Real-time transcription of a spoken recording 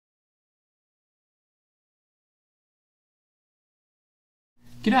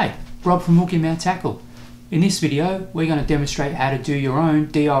G'day, Rob from Hooking Mount Tackle. In this video we're going to demonstrate how to do your own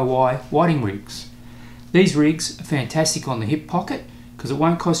DIY whiting rigs. These rigs are fantastic on the hip pocket because it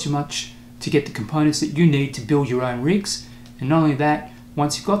won't cost you much to get the components that you need to build your own rigs, and not only that,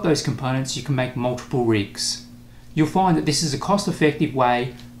 once you've got those components you can make multiple rigs. You'll find that this is a cost-effective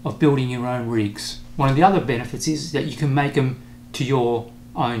way of building your own rigs. One of the other benefits is that you can make them to your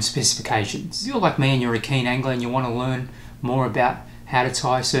own specifications. If you're like me and you're a keen angler and you want to learn more about how to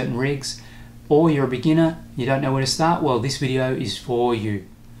tie certain rigs, or you're a beginner, you don't know where to start, well, this video is for you.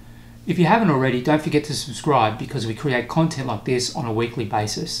 If you haven't already, don't forget to subscribe because we create content like this on a weekly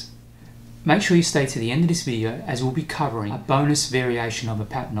basis. Make sure you stay to the end of this video as we'll be covering a bonus variation of a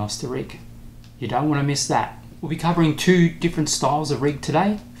Paternoster rig. You don't want to miss that. We'll be covering two different styles of rig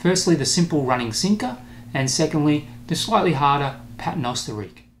today. Firstly, the simple running sinker, and secondly, the slightly harder Paternoster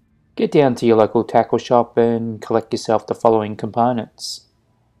rig. Get down to your local tackle shop and collect yourself the following components.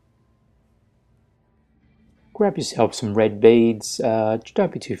 Grab yourself some red beads.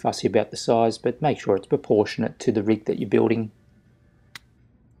 Don't be too fussy about the size, but make sure it's proportionate to the rig that you're building.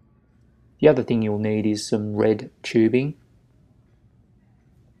 The other thing you'll need is some red tubing.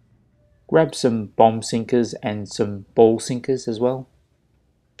 Grab some bomb sinkers and some ball sinkers as well.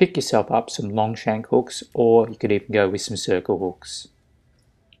 Pick yourself up some long shank hooks, or you could even go with some circle hooks.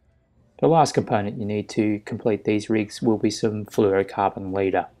 The last component you need to complete these rigs will be some fluorocarbon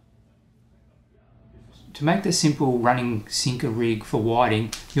leader. To make the simple running sinker rig for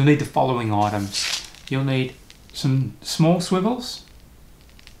whiting, you'll need the following items. You'll need some small swivels,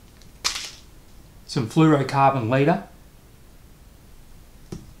 some fluorocarbon leader,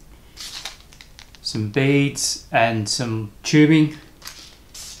 some beads and some tubing,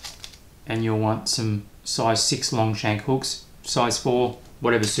 and you'll want some size 6 long shank hooks, size 4,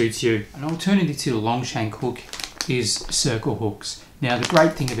 whatever suits you. An alternative to the long shank hook is circle hooks. Now the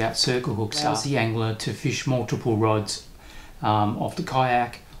great thing about circle hooks allows the angler to fish multiple rods off the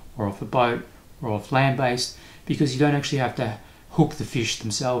kayak or off a boat or off land-based, because you don't actually have to hook the fish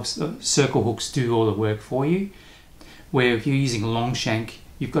themselves. The circle hooks do all the work for you, where if you're using a long shank,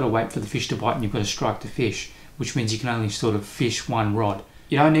 you've got to wait for the fish to bite and you've got to strike the fish, which means you can only sort of fish one rod.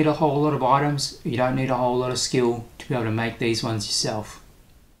 You don't need a whole lot of items, you don't need a whole lot of skill to be able to make these ones yourself.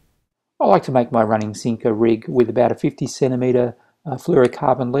 I like to make my running sinker rig with about a 50cm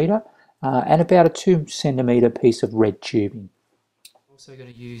fluorocarbon leader and about a 2cm piece of red tubing. I'm also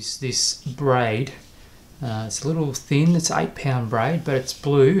going to use this braid. It's a little thin, it's 8-pound braid, but it's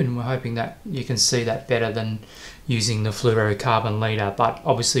blue, and we're hoping that you can see that better than using the fluorocarbon leader. But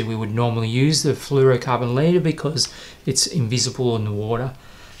obviously we would normally use the fluorocarbon leader because it's invisible in the water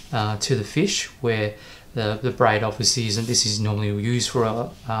to the fish, where the braid obviously isn't. This is normally used for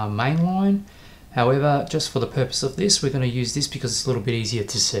a main line. However, just for the purpose of this, we're going to use this because it's a little bit easier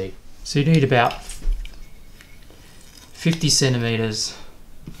to see. So you need about 50cm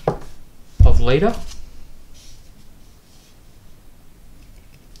of leader.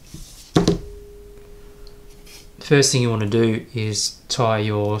 First thing you want to do is tie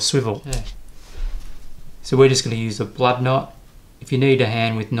your swivel. Yeah. So we're just going to use a blood knot. If you need a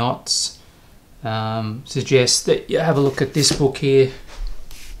hand with knots, suggest that you have a look at this book here.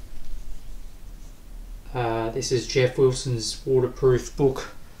 This is Jeff Wilson's waterproof book,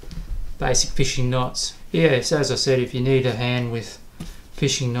 Basic Fishing Knots. Yeah, so as I said, if you need a hand with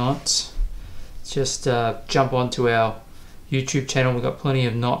fishing knots, just jump onto our YouTube channel. We've got plenty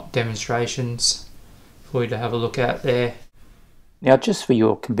of knot demonstrations for you to have a look at there. Now, just for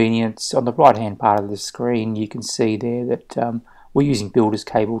your convenience, on the right hand part of the screen you can see there that we're using builder's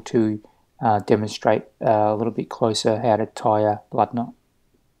cable to demonstrate a little bit closer how to tie a blood knot.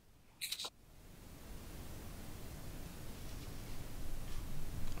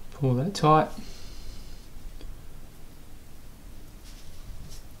 Pull that tight.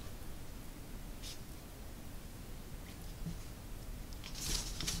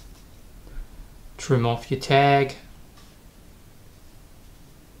 Trim off your tag.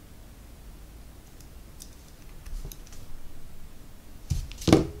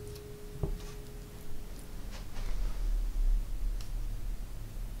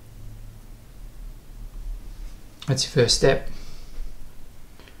 That's your first step.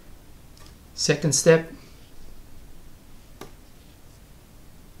 Second step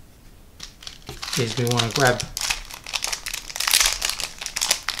is we want to grab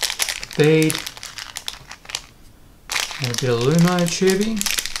a bead and a bit of lumo tubing,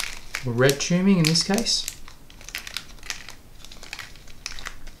 or red tubing in this case.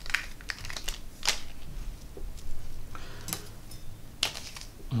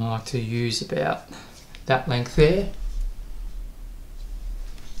 I like to use about that length there.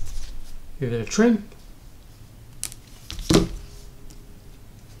 Give it a trim.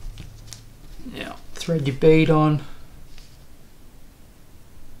 Now thread your bead on.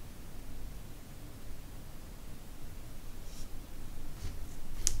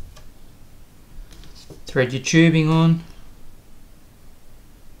 Thread your tubing on.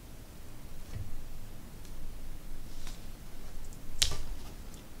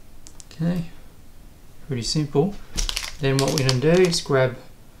 Okay, pretty simple. Then what we're going to do is grab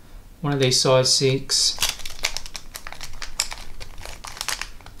one of these size 6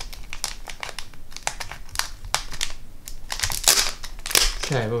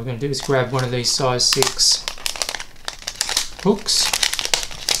 Okay, what we're going to do is grab one of these size 6 hooks,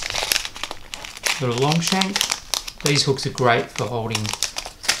 little long shank. These hooks are great for holding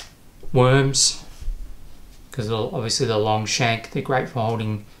worms because obviously the long shank. They're great for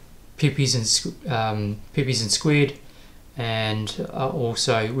holding pippies and squid, and are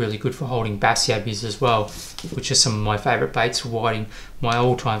also really good for holding bass yabbies as well, which are some of my favourite baits for whiting. My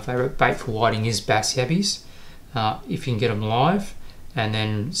all-time favourite bait for whiting is bass yabbies, if you can get them live. And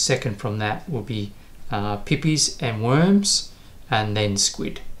then second from that will be pippies and worms, and then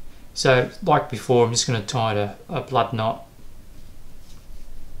squid. So like before, I'm just going to tie a blood knot.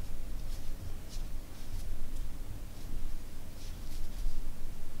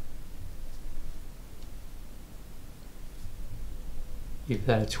 Give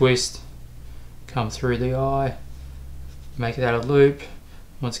that a twist, come through the eye, make that a loop.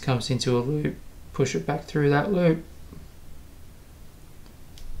 Once it comes into a loop, push it back through that loop.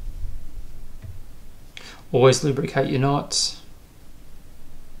 Always lubricate your knots.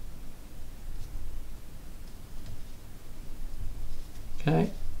 Okay,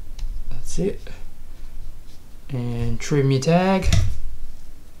 that's it. And trim your tag.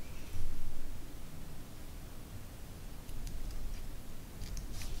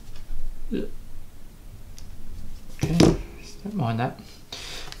 Okay, don't mind that.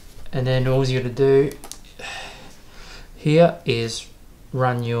 And then all you got to do here is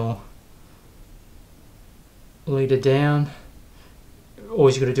run your leader down. All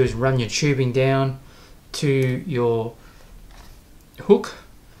you got to do is run your tubing down to your hook,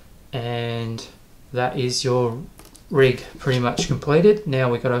 and that is your rig pretty much completed.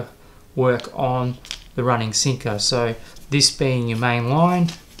 Now we've got to work on the running sinker. So this being your main line,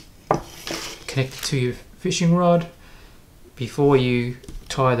 connected to your fishing rod. Before you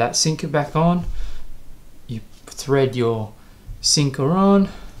tie that sinker back on, you thread your sinker on,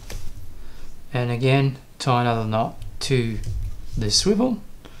 and again tie another knot to the swivel.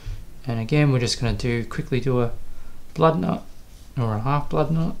 And again we're just going to quickly do a blood knot or a half blood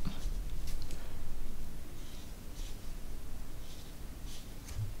knot.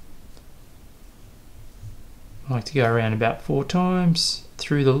 I like to go around about 4 times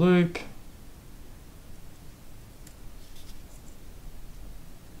through the loop.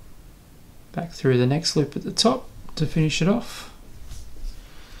 Back through the next loop at the top to finish it off.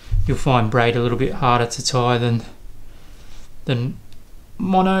 You'll find braid a little bit harder to tie than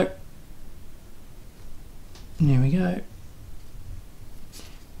mono. There we go.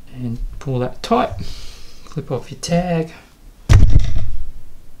 And pull that tight. Clip off your tag.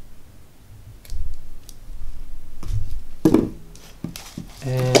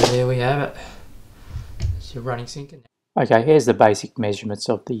 And there we have it. It's your running sinker. Okay, here's the basic measurements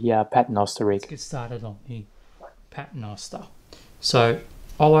of the Paternoster rig. Let's get started on the Paternoster. So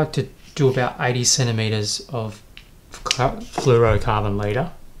I like to do about 80 centimeters of fluorocarbon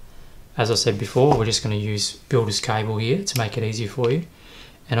leader. As I said before, we're just going to use builder's cable here to make it easier for you.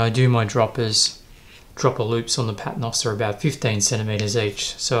 And I do my dropper loops on the Paternoster about 15 centimeters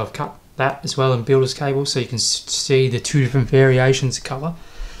each. So I've cut that as well in builder's cable so you can see the 2 different variations of color.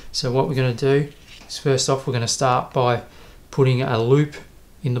 So what we're going to do is, first off, we're going to start by putting a loop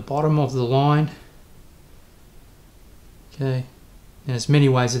in the bottom of the line. Okay, and there's many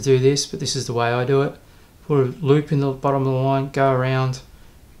ways to do this, but this is the way I do it. Put a loop in the bottom of the line, go around,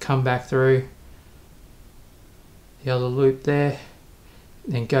 come back through the other loop there,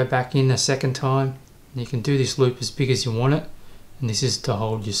 then go back in a second time. And you can do this loop as big as you want it, and this is to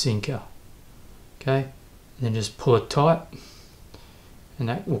hold your sinker. Okay, and then just pull it and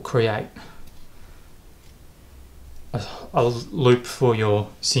that will create a loop for your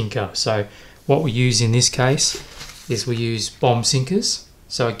sinker. So what we use in this case is we use bomb sinkers.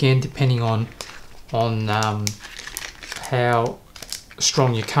 So again, depending on how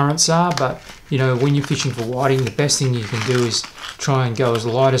strong your currents are, but you know, when you're fishing for whiting, the best thing you can do is try and go as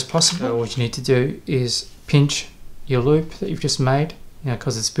light as possible. So what you need to do is pinch your loop that you've just made. Now,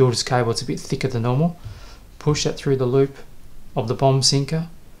 because it's builder's cable, it's a bit thicker than normal. Push that through the loop of the bomb sinker,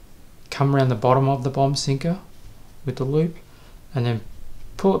 come around the bottom of the bomb sinker with the loop, and then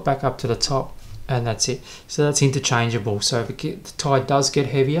pull it back up to the top, and that's it. So that's interchangeable. So if the tide does get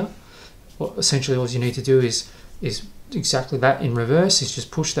heavier, well, essentially all you need to do is exactly that in reverse, is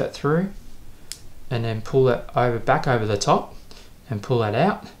just push that through and then pull that back over the top and pull that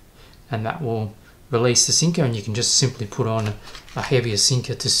out, and that will release the sinker, and you can just simply put on a heavier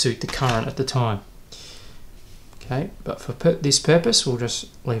sinker to suit the current at the time. Okay, but for this purpose we'll just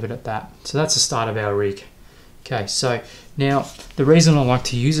leave it at that. So that's the start of our rig. Okay, so now the reason I like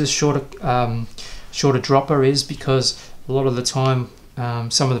to use a shorter dropper is because a lot of the time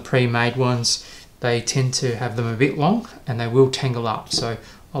some of the pre-made ones, they tend to have them a bit long and they will tangle up, so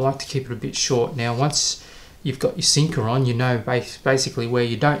I like to keep it a bit short. Now once you've got your sinker on, you know basically where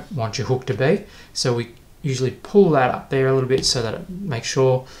you don't want your hook to be, so we usually pull that up there a little bit so that it makes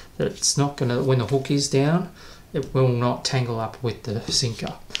sure that it's not going to, when the hook is down, it will not tangle up with the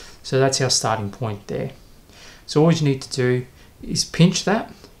sinker. So that's our starting point there. So all you need to do is pinch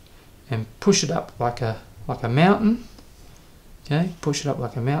that and push it up like a mountain. Okay, push it up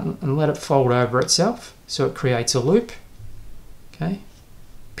like a mountain and let it fold over itself so it creates a loop. Okay,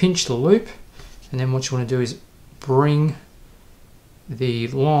 pinch the loop, and then what you want to do is bring the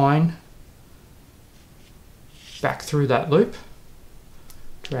line back through that loop.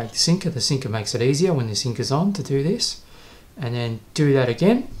 Drag the sinker makes it easier when the sinker's on to do this, and then do that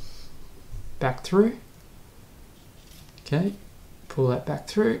again, back through. Okay, pull that back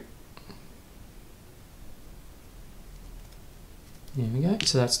through. There we go,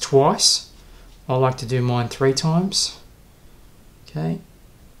 so that's twice. I like to do mine 3 times. Okay,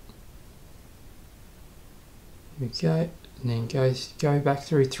 here we go, and then go back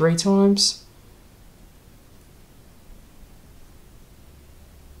through 3 times.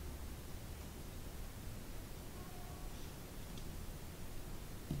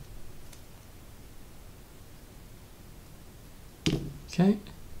 Okay,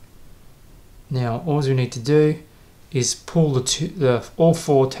 now all we need to do is pull all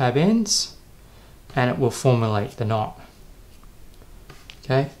 4 tab ends, and it will formulate the knot.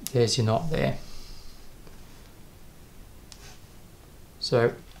 Okay, there's your knot there.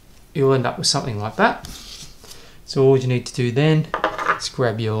 So you'll end up with something like that. So all you need to do then is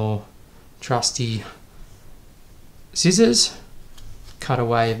grab your trusty scissors, cut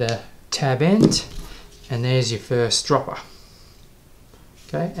away the tab end, and there's your first dropper.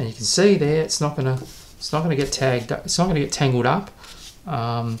 Okay, and you can see there it's not gonna get tangled up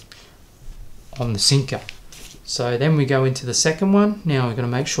on the sinker. So then we go into the second one. Now we're going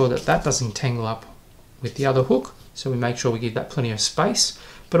to make sure that that doesn't tangle up with the other hook. So we make sure we give that plenty of space,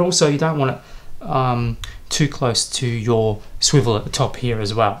 but also you don't want it too close to your swivel at the top here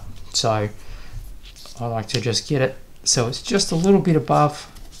as well. So I like to just get it so it's just a little bit above.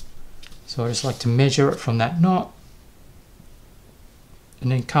 So I just like to measure it from that knot,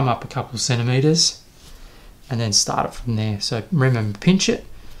 and then come up a couple of centimeters, and then start it from there. So remember, pinch it,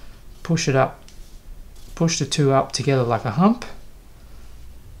 push it up, push the 2 up together like a hump,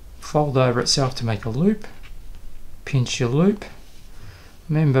 fold over itself to make a loop, pinch your loop.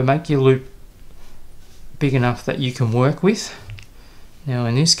 Remember, make your loop big enough that you can work with. Now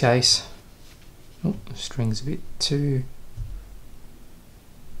in this case, oh, the string's a bit too...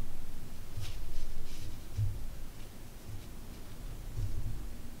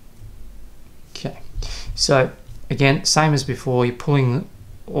 Okay, so again, same as before, you're pulling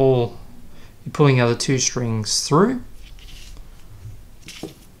the other 2 strings through,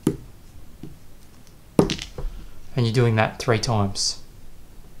 and you're doing that 3 times.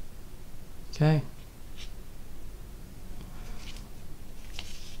 Okay.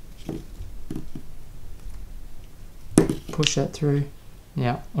 Push that through.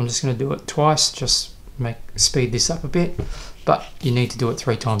 Now I'm just going to do it twice, just speed this up a bit, but you need to do it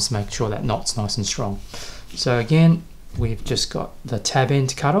 3 times to make sure that knot's nice and strong. So again, we've just got the tab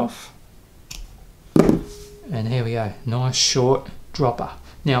end cut off, and here we go, nice short dropper.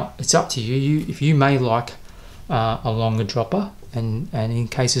 Now it's up to you, if you may like a longer dropper, and in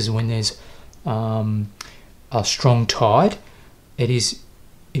cases when there's a strong tide, it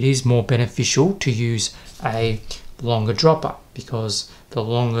is more beneficial to use a longer dropper, because the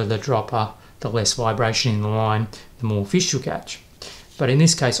longer the dropper, the less vibration in the line, the more fish you'll catch. But in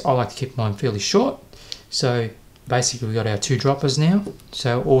this case, I like to keep mine fairly short. So basically we've got our 2 droppers now.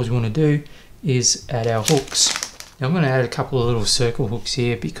 So all we want to do is add our hooks. Now I'm going to add a couple of little circle hooks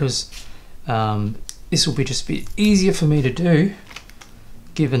here, because this will be just a bit easier for me to do,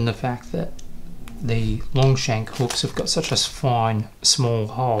 given the fact that the long shank hooks have got such a fine, small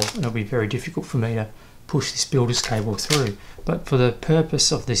hole, and it'll be very difficult for me to push this builder's cable through. But for the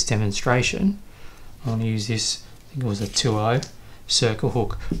purpose of this demonstration, I'm going to use this, I think it was a 2.0 circle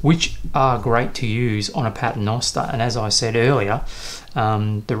hook, which are great to use on a Paternoster. And as I said earlier,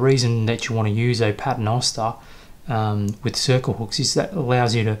 the reason that you want to use a Paternoster with circle hooks is that it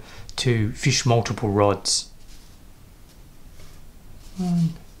allows you to fish multiple rods. 1,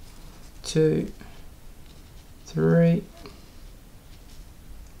 2, 3,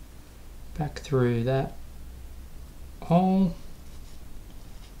 back through that hole,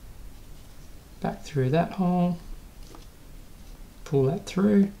 back through that hole, pull that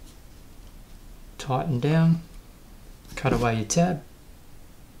through, tighten down, cut away your tab.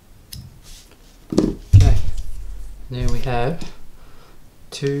 Okay, now we have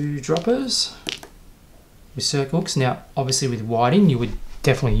 2 droppers with circle hooks. Now obviously with whiting you would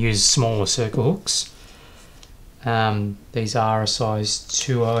definitely use smaller circle hooks. These are a size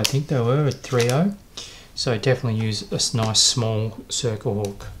 2.0, I think they were, a 3.0. So definitely use a nice small circle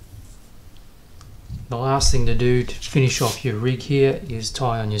hook. The last thing to do to finish off your rig here is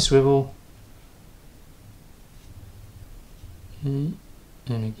tie on your swivel. And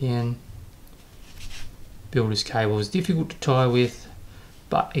again, builder's cable is difficult to tie with,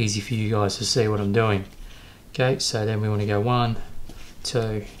 but easy for you guys to see what I'm doing. Okay, so then we want to go 1,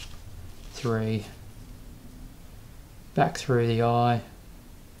 2, 3, back through the eye.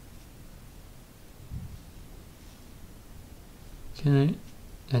 Okay,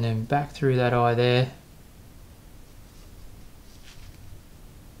 and then back through that eye there.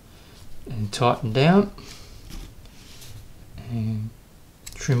 And tighten down. And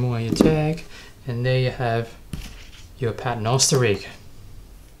trim away your tag. And there you have your Paternoster rig.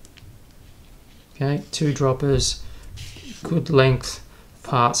 Okay, 2 droppers, good length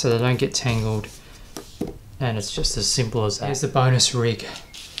apart so they don't get tangled. And it's just as simple as that. Here's the bonus rig.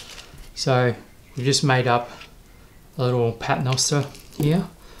 So we've just made up a little Paternoster here.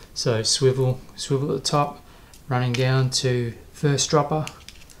 So swivel at the top, running down to first dropper,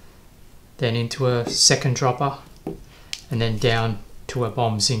 then into a second dropper, and then down to a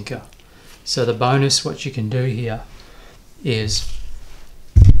bomb sinker. So the bonus, what you can do here is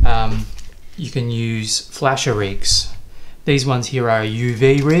you can use flasher rigs. These ones here are a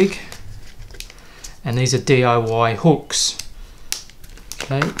UV rig, and these are DIY hooks.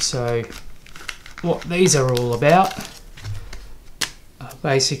 Okay, so what these are all about,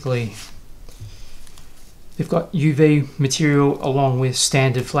 basically they've got UV material along with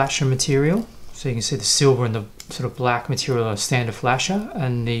standard flasher material. So you can see the silver and the sort of black material are standard flasher,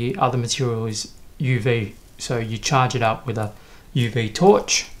 and the other material is UV. So you charge it up with a UV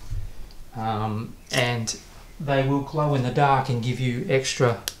torch, and they will glow in the dark and give you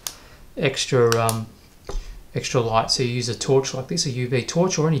extra light. So you use a torch like this, a UV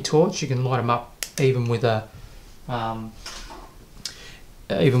torch or any torch. You can light them up even with a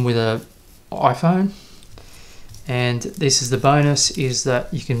iPhone. And this is the bonus, is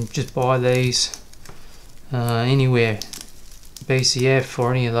that you can just buy these anywhere, BCF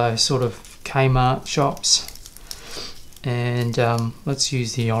or any of those sort of Kmart shops. And let's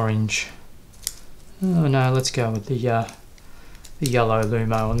use the orange. Oh no, let's go with the yellow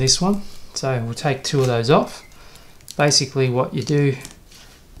Lumo on this one. So we'll take 2 of those off. Basically what you do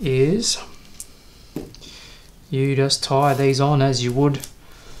is you just tie these on as you would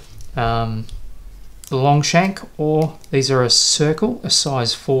the long shank, or these are a circle, a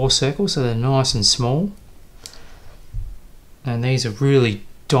size 4 circle, so they're nice and small. And these are really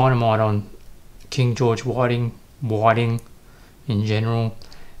dynamite on King George whiting in general,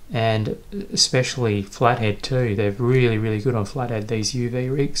 and especially flathead too. They're really good on flathead, these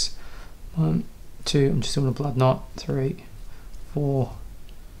UV rigs. 1, 2, I'm just doing a blood knot, 3, 4.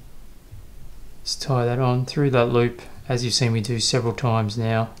 Let's tie that on through that loop, as you've seen me do several times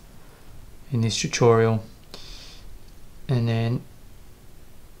now in this tutorial, and then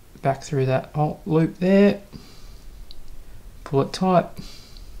back through that loop there, pull it tight,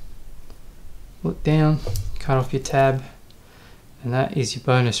 pull it down, cut off your tab, and that is your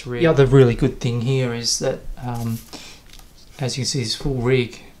bonus rig. The other really good thing here is that as you can see, this full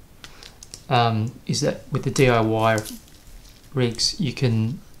rig is that with the DIY rigs you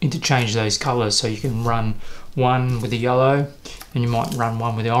can interchange those colors, so you can run one with the yellow and you might run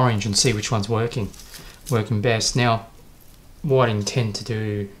one with the orange and see which one's working best. Now whiting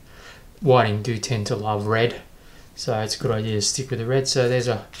do tend to love red, so it's a good idea to stick with the red. So there's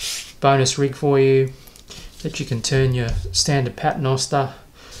a bonus rig for you, that you can turn your standard Paternoster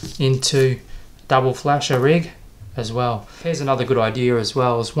into double flasher rig as well. Here's another good idea as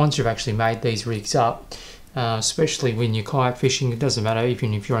well, is once you've actually made these rigs up, especially when you're kayak fishing, it doesn't matter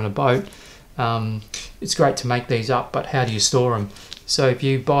even if you're on a boat, It's great to make these up, but how do you store them? So if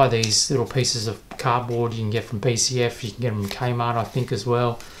you buy these little pieces of cardboard, you can get from BCF, you can get them from Kmart, I think, as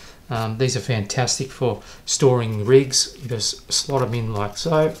well. These are fantastic for storing rigs. You just slot them in like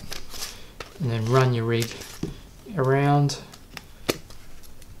so, and then run your rig around,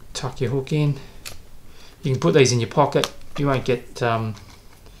 tuck your hook in. You can put these in your pocket. You won't get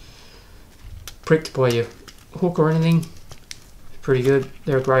pricked by your hook or anything. Pretty good.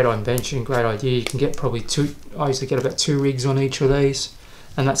 They're a great invention, great idea. You can get probably two. I usually get about 2 rigs on each of these,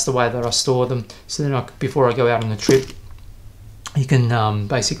 and that's the way that I store them. So then before I go out on the trip, you can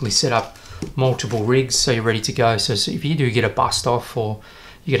basically set up multiple rigs so you're ready to go. So if you do get a bust off or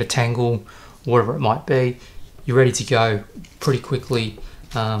you get a tangle, whatever it might be, you're ready to go pretty quickly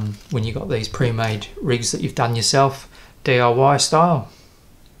when you got these pre-made rigs that you've done yourself, DIY style.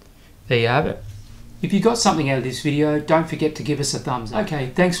 There you have it. If you got something out of this video, don't forget to give us a thumbs up.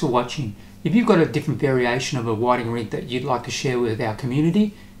 Okay, thanks for watching. If you've got a different variation of a whiting rig that you'd like to share with our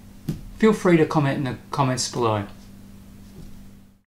community, feel free to comment in the comments below.